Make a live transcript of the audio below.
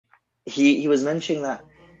he was mentioning that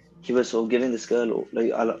he was sort of giving this girl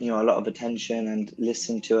like a lot of attention and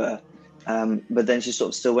listening to her, but then she sort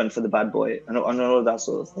of still went for the bad boy and all of that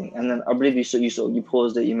sort of thing. And then I believe you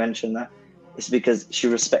paused it. You mentioned that it's because she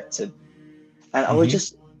respects him, and Hmm. I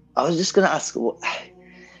was just gonna ask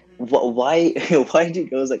why why do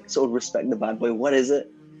girls like sort of respect the bad boy? What is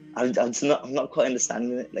it? I'm not quite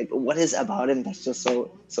understanding it. Like, what is it about him that's just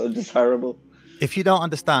so desirable? If you don't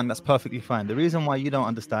understand, that's perfectly fine. The reason why you don't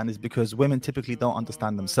understand is because women typically don't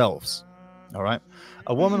understand themselves. All right.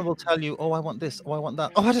 A woman will tell you, oh, I want this. Oh, I want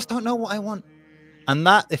that. Oh, I just don't know what I want. And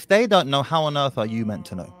that, if they don't know, how on earth are you meant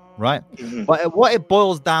to know? Right. Hmm. But what it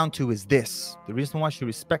boils down to is this: the reason why she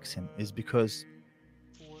respects him is because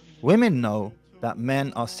women know that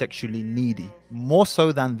men are sexually needy more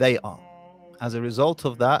so than they are. As a result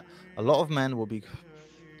of that, a lot of men will be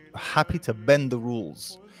happy to bend the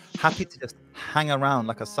rules, happy to just hang around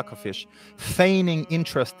like a suckerfish, feigning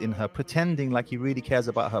interest in her, pretending like he really cares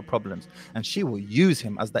about her problems. And she will use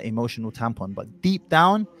him as that emotional tampon. But deep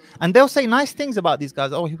down, and they'll say nice things about these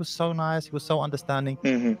guys. Oh, he was so nice. He was so understanding.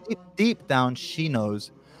 Hmm. Deep down, she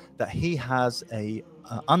knows that he has a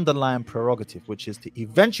underlying prerogative, which is to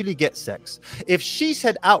eventually get sex. If she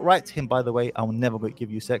said outright to him, by the way, I will never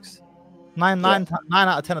give you sex, Yeah. 9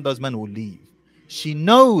 out of 10 of those men will leave. She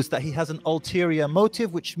knows that he has an ulterior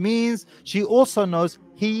motive, which means she also knows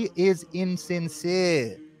he is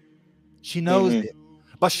insincere. She knows Hmm. it,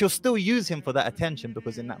 but she'll still use him for that attention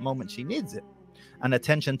because in that moment she needs it. And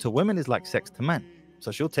attention to women is like sex to men.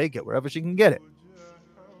 So she'll take it wherever she can get it.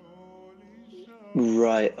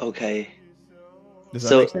 Right. Okay. Does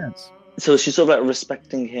that make So sense? so she's sort of like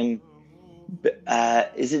respecting him.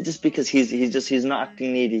 Is it just because he's not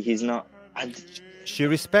acting needy? He's not. She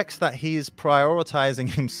respects that he's prioritizing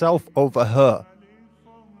himself over her.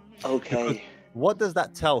 Because Okay. what does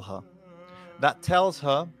that tell her? That tells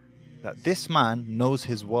her that this man knows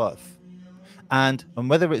his worth. And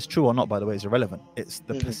whether it's true or not, by the way, is irrelevant. It's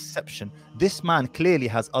the Hmm. perception. This man clearly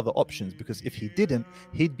has other options, because if he didn't,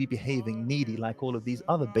 he'd be behaving needy like all of these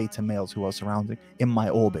other beta males who are surrounding in my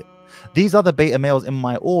orbit. These other beta males in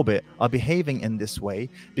my orbit are behaving in this way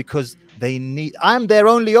because they need, I'm their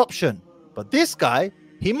only option. But this guy,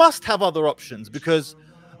 he must have other options, because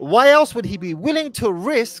why else would he be willing to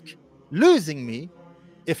risk losing me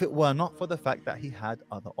if it were not for the fact that he had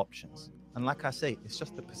other options? And like I say, it's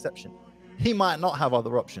just the perception. He might not have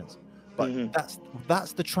other options, but Hmm.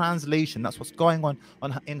 that's the translation. That's what's going on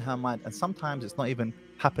in her mind. And sometimes it's not even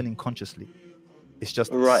happening consciously. It's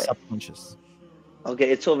just Right. subconscious. Okay.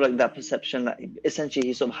 It's sort of like that perception that essentially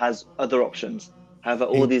he sort of has other options. However,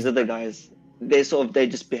 all these other Exactly. guys, they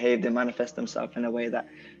just behave, they manifest themselves in a way that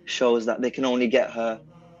shows that they can only get her.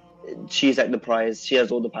 She's like the prize. She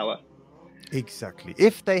has all the power. Exactly.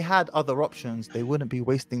 If they had other options, they wouldn't be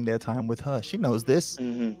wasting their time with her. She knows this.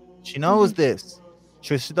 Hmm. She Hmm. knows this.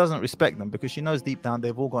 She doesn't respect them because she knows deep down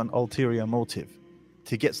they've all got an ulterior motive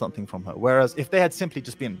to get something from her. Whereas if they had simply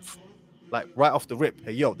just been like right off the rip,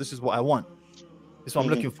 hey, yo, this is what I want. This is what I'm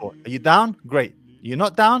Hmm. looking for. Are you down? Great. You're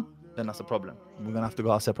not down? Then that's a problem. We're gonna have to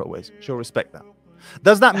go our separate ways. She'll respect that.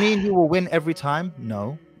 Does that mean you will win every time?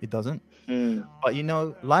 No, it doesn't. Hmm. But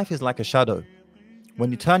life is like a shadow.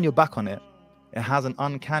 When you turn your back on it, it has an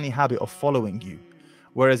uncanny habit of following you.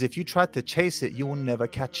 Whereas if you try to chase it, you will never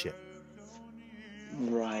catch it.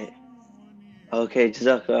 Right. Okay,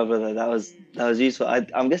 Jazakallah, brother. That was useful.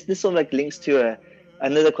 I'm guessing this sort of like links to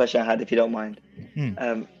another question I had, if you don't mind. Hmm.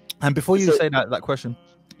 Um, And before you so. say that question,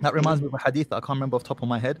 that reminds Mhm. me of a hadith that I can't remember off the top of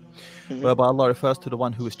my head, Mhm. whereby Allah refers to the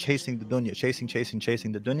one who is chasing the dunya, chasing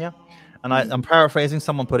the dunya. And Mhm. I'm paraphrasing,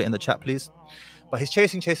 someone put it in the chat, please. But he's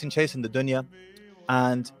chasing the dunya,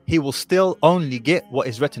 and he will still only get what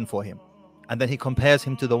is written for him. And then he compares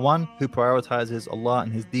him to the one who prioritizes Allah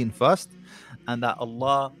and his deen first, and that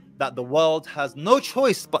the world has no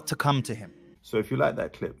choice but to come to him. So if you like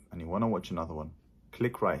that clip and you want to watch another one,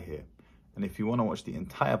 click right here. And if you want to watch the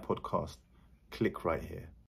entire podcast, click right here.